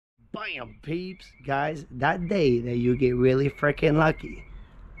Bam, peeps. Guys, that day that you get really freaking lucky.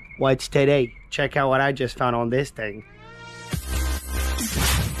 What's today? Check out what I just found on this thing.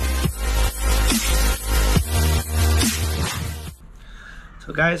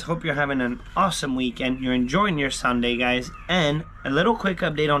 So guys, hope you're having an awesome weekend. You're enjoying your Sunday, guys. And a little quick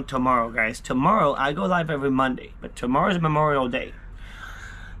update on tomorrow, guys. Tomorrow, I go live every Monday, but tomorrow's Memorial Day.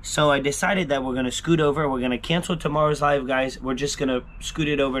 So I decided that we're going to scoot over. We're going to cancel tomorrow's live, guys. We're just going to scoot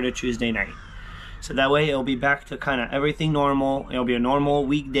it over to Tuesday night. So that way it'll be back to kind of everything normal. It'll be a normal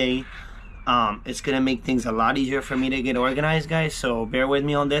weekday. It's going to make things a lot easier for me to get organized, guys. So bear with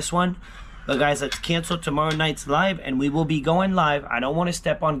me on this one. But guys, let's cancel tomorrow night's live, and we will be going live. I don't want to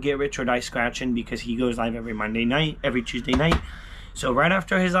step on Get Rich or Die Scratching because he goes live every Monday night, every Tuesday night. So right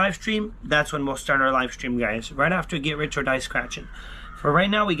after his live stream, that's when we'll start our live stream, guys. Right after Get Rich or Die Scratching. For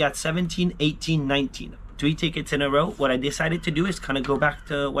right now, we got 17, 18, 19. 3 tickets in a row. What I decided to do is kind of go back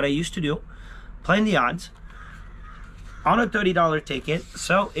to what I used to do. Playing the odds on a $30 ticket.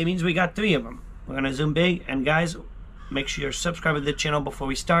 So it means we got 3 of them. We're going to zoom big. And guys, make sure you're subscribed to the channel before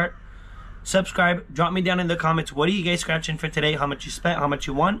we start. Subscribe. Drop me down in the comments. What are you guys scratching for today? How much you spent? How much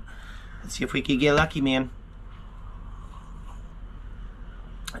you won? Let's see if we can get lucky, man.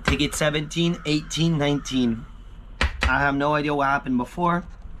 Ticket 17, 18, 19. I have no idea what happened before.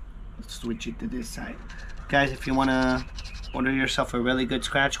 Let's switch it to this side. Guys, if you want to order yourself a really good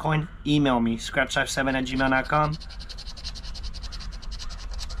scratch coin, email me, scratchlife7@gmail.com.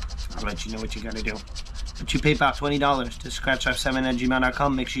 I'll let you know what you got to do. But you pay about $20 to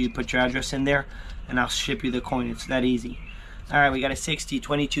scratchlife7@gmail.com. Make sure you put your address in there, and I'll ship you the coin. It's that easy. All right, we got a 60,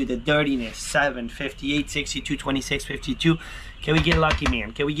 22, the dirtiness, 7, 58, 62, 26, 52. Can we get lucky,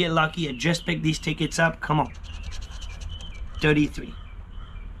 man? Can we get lucky? I just picked these tickets up. Come on. 33,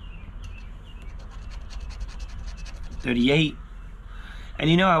 38. And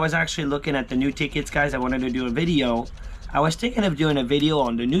you know, I was actually looking at the new tickets, guys. I wanted to do a video. I was thinking of doing a video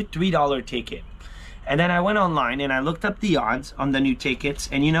on the new $3 ticket. And then I went online and I looked up the odds on the new tickets.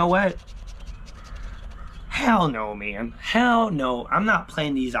 And you know what? Hell no, man. Hell no. I'm not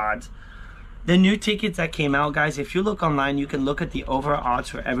playing these odds. The new tickets that came out, guys, if you look online, you can look at the overall odds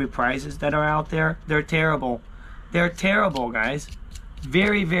for every prizes that are out there. They're terrible. They're terrible, guys.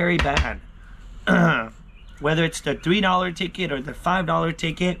 Very, very bad. Whether it's the $3 ticket or the $5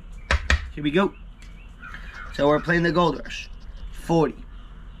 ticket. Here we go. So we're playing the Goldrush. 40.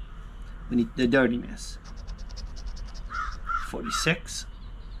 We need the dirtiness. 46.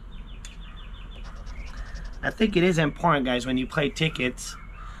 I think it is important, guys, when you play tickets.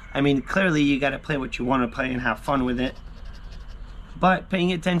 I mean, clearly you got to play what you want to play and have fun with it. But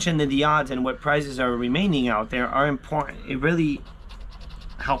paying attention to the odds and what prizes are remaining out there are important. It really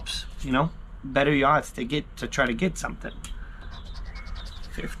helps, you know, better your odds to try to get something.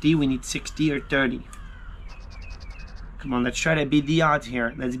 50, we need 60 or 30. Come on, let's try to beat the odds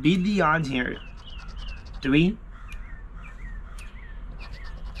here. Let's beat the odds here. 3.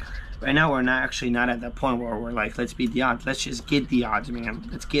 Right now we're not at that point where we're like, let's beat the odds. Let's just get the odds, man.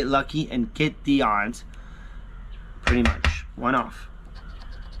 Let's get lucky and get the odds. Pretty much. One off.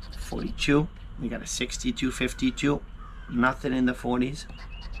 42. We got a 62, 52. Nothing in the 40s.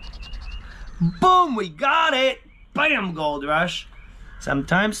 Boom! We got it! Bam! Gold Rush.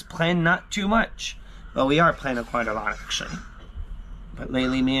 Sometimes playing not too much. Well, we are playing quite a lot, actually. But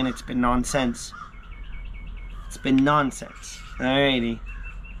lately, man, it's been nonsense. It's been nonsense. Alrighty.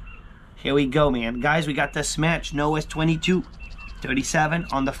 Here we go, man. Guys, we got this match. Noah's 22. 37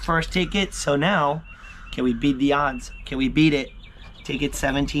 on the first ticket. So now, can we beat the odds? Can we beat it? Ticket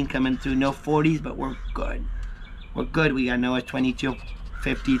 17 coming through. No 40s, but we're good. We're good. We got Noah 22.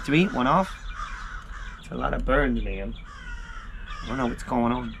 53. One off. It's a lot of burns, man. I don't know what's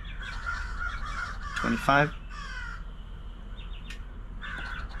going on. 25.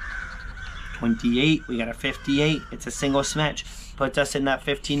 28. We got a 58. It's a single smash. Puts us in that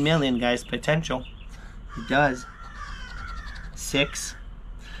 15 million, guys, potential. It does. 6.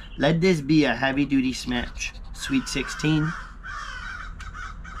 Let this be a heavy-duty smash. Sweet 16.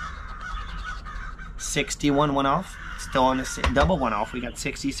 61, one off. Still on a double one off. We got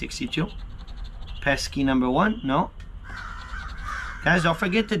 60, 62. Pesky number 1. No. Guys, don't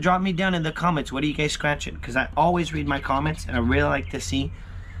forget to drop me down in the comments. What are you guys scratching? Because I always read my comments, and I really like to see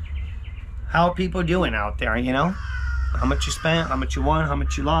how people doing out there, you know? How much you spent, how much you won, how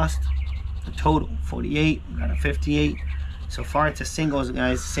much you lost. The total, 48. We got a 58. So far, it's a singles,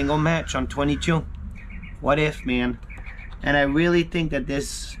 guys. Single match on 22. What if, man? And I really think that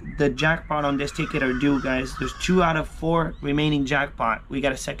the jackpot on this ticket are due, guys. There's 2 out of 4 remaining jackpot. We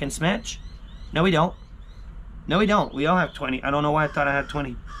got a second smash? No, we don't. No, we don't. We all have 20. I don't know why I thought I had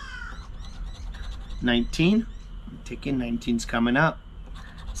 20. 19. I'm taking 19's coming up.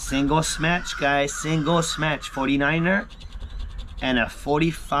 Single smash, guys. Single smash. 49er and a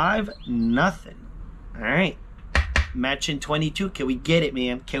 45. Nothing. All right. Matching 22. Can we get it,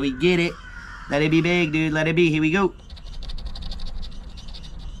 man? Can we get it? Let it be big, dude. Let it be. Here we go.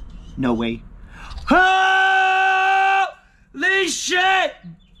 No way. Holy shit!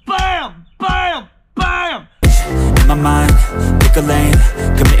 Bam! Bam! Bam! In my mind, pick a lane,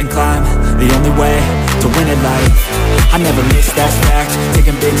 commit and climb. The only way to win at life. I never miss, that's fact.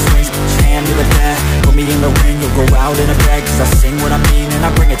 Taking big swings, put your hand to the bat. Put me in the ring, you'll go out in a bag. Cause I sing what I mean and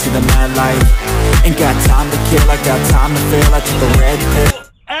I bring it to the mad light. Ain't got time to kill, I got time to feel. I took the red pill.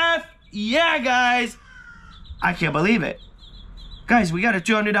 F yeah, guys. I can't believe it. Guys, we got a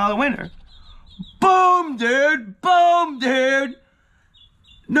 $200 winner. Boom, dude. Boom, dude.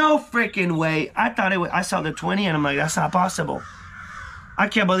 No freaking way. I thought it was, I saw the 20 and I'm like, that's not possible. I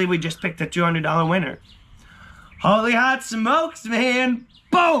can't believe we just picked a $200 winner. Holy hot smokes, man.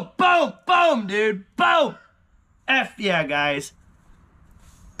 Boom, boom, boom, dude. Boom. F yeah, guys.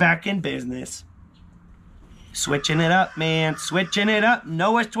 Back in business. Switching it up, man. Switching it up.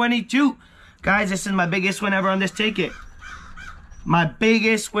 Noah's 22. Guys, this is my biggest win ever on this ticket. My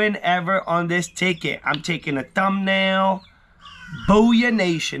biggest win ever on this ticket. I'm taking a thumbnail. Booyah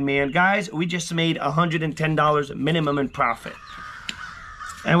Nation, man. Guys, we just made $110 minimum in profit.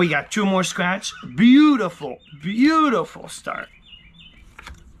 And we got 2 more scratch. Beautiful, beautiful start.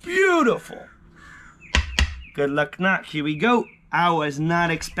 Beautiful. Good luck knock. Here we go. I was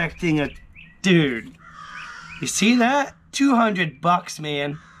not expecting a... Dude. You see that? $200,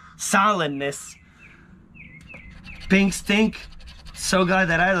 man. Solidness. Pink stink. So glad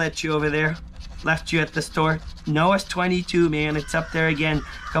that I let you over there. Left you at the store. Noah's 22, man. It's up there again.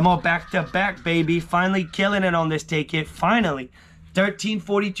 Come on, back to back, baby. Finally killing it on this ticket. Finally.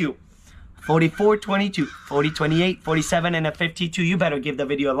 1342. 4422. 4028. 47 and a 52. You better give the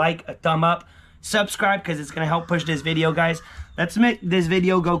video a like, a thumb up. Subscribe because it's going to help push this video, guys. Let's make this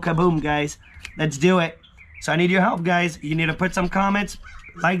video go kaboom, guys. Let's do it. So I need your help, guys. You need to put some comments.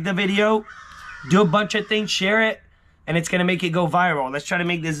 Like the video. Do a bunch of things. Share it. And it's going to make it go viral. Let's try to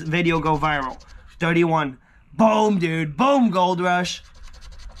make this video go viral. 31. Boom, dude. Boom, Goldrush.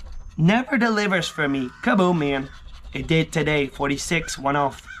 Never delivers for me. Kaboom, man. It did today. 46. One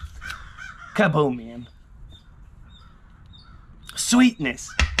off. Kaboom, man.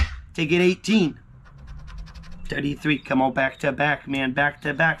 Sweetness. Take it 18. 33. Come on, back to back, man. Back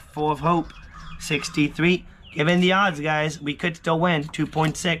to back. Full of hope. 63. Given the odds, guys, we could still win.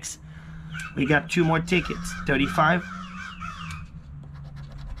 2.6. We got 2 more tickets. 35.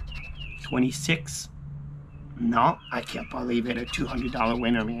 26. No, I can't believe it. A $200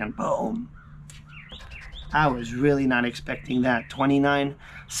 winner, man. Boom. I was really not expecting that. 29.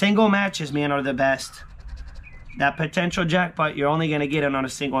 Single matches, man, are the best. That potential jackpot, you're only going to get it on a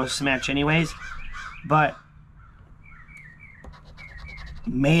single match anyways. But,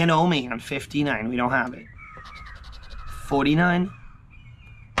 man, oh man, 59. We don't have it. 49.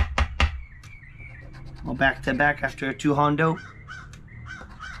 Well, back to back after a 2 hondo.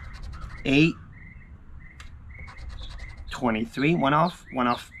 8. 23. One off. One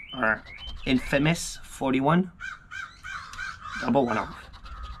off. Or infamous. 41. Double one off.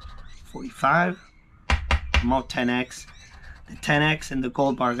 45. More 10x. The 10x and the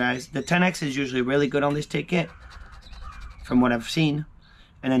gold bar, guys. The 10x is usually really good on this ticket, from what I've seen.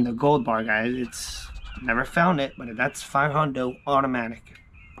 And then the gold bar, guys, it's never found it, but that's 500 automatic.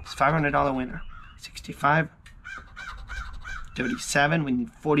 It's $500 winner. 65. 37. We need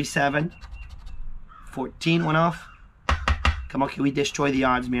 47. 14 went off. Come on, can we destroy the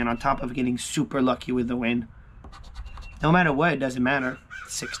odds, man? On top of getting super lucky with the win. No matter what, it doesn't matter.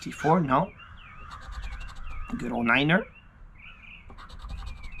 64. No. Good old 9er.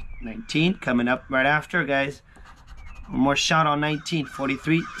 19 coming up right after, guys. One more shot on 19.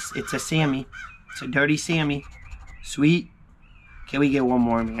 43. It's a Sammy. It's a dirty Sammy. Sweet. Can we get one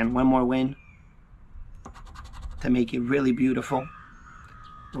more, man? One more win to make it really beautiful.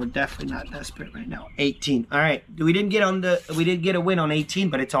 We're definitely not desperate right now. 18. All right. We didn't get a win on 18,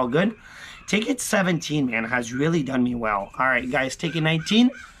 but it's all good. Ticket 17, man, has really done me well. All right, guys, ticket 19.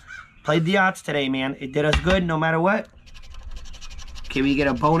 Played the odds today, man. It did us good no matter what. Can we get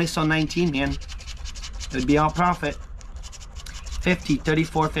a bonus on 19, man? It would be all profit. 50,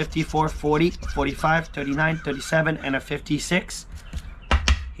 34, 54, 40, 45, 39, 37, and a 56.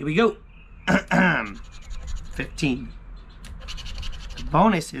 Here we go. 15. The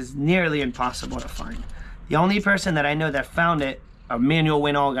bonus is nearly impossible to find. The only person that I know that found it, a manual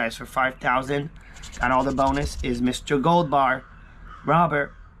win all, guys, for 5,000, got all the bonus, is Mr. Gold Bar,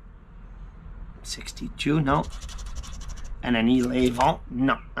 Robert. 62, no. And an Elevant,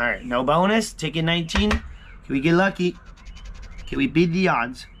 no. Alright, no bonus. Ticket 19. Can we get lucky? Can we beat the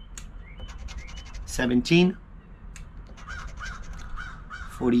odds? 17.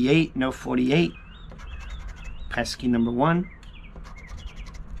 48, no 48. Pesky number 1.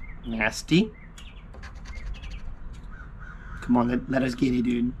 Nasty. Come on, let us get it,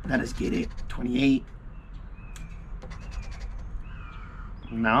 dude. Let us get it. 28.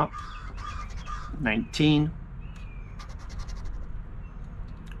 No. 19.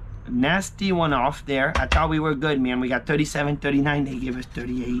 Nasty one off there. I thought we were good, man. We got 37, 39. They gave us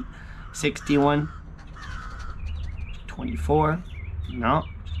 38. 61. 24. No.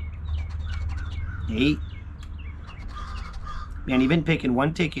 8. Man, even picking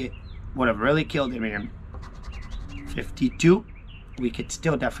one ticket would have really killed it, man. 52. We could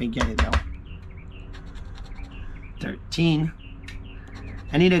still definitely get it, though. 13.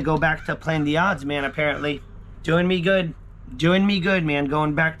 I need to go back to playing the odds, man, apparently. Doing me good. Doing me good, man.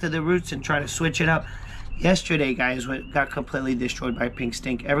 Going back to the roots and try to switch it up. Yesterday, guys, got completely destroyed by Pink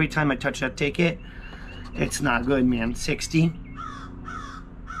Stink. Every time I touch that ticket, it's not good, man. 60.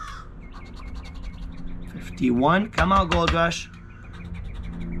 51. Come on, Gold Rush.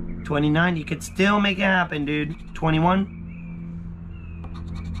 29. You could still make it happen, dude. 21.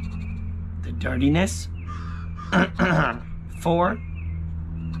 The dirtiness. 4.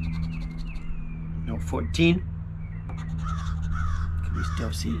 No, 14. Can we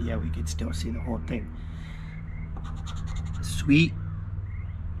still see it? Yeah, we could still see the whole thing. Sweet.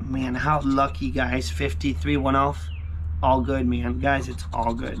 Man, how lucky, guys. 53 one off. All good, man. Guys, it's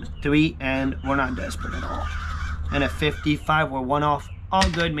all good. 3, and we're not desperate at all. And at 55, we're 1 off. All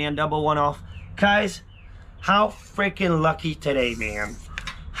good, man. Double 1 off. Guys, how freaking lucky today, man.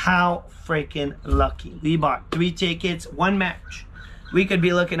 How freaking lucky. We bought 3 tickets, 1 match. We could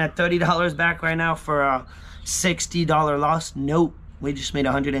be looking at $30 back right now for a $60 loss. Nope. We just made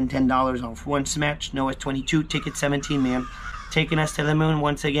 $110 off 1 match. No, it's 22. Ticket 17, man. Taking us to the moon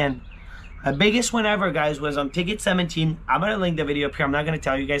once again. My biggest win ever, guys, was on ticket 17. I'm going to link the video up here. I'm not going to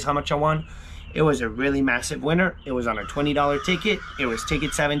tell you guys how much I won. It was a really massive winner. It was on a $20 ticket. It was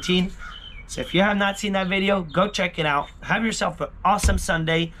ticket 17. So if you have not seen that video, go check it out. Have yourself an awesome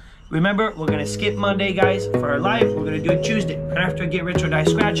Sunday. Remember, we're going to skip Monday, guys, for our live. We're going to do it Tuesday, right after Get Rich or Die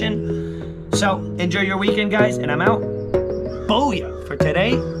Scratching. So enjoy your weekend, guys, and I'm out. Booyah. For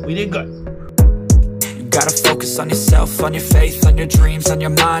today, we did good. You gotta focus on yourself, on your faith, on your dreams, on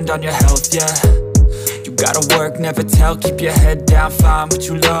your mind, on your health, yeah. You gotta work, never tell, keep your head down, find what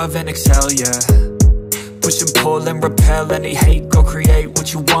you love and excel, yeah. Push and pull and repel any hate, go create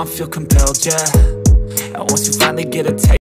what you want, feel compelled, yeah. And once you finally get a taste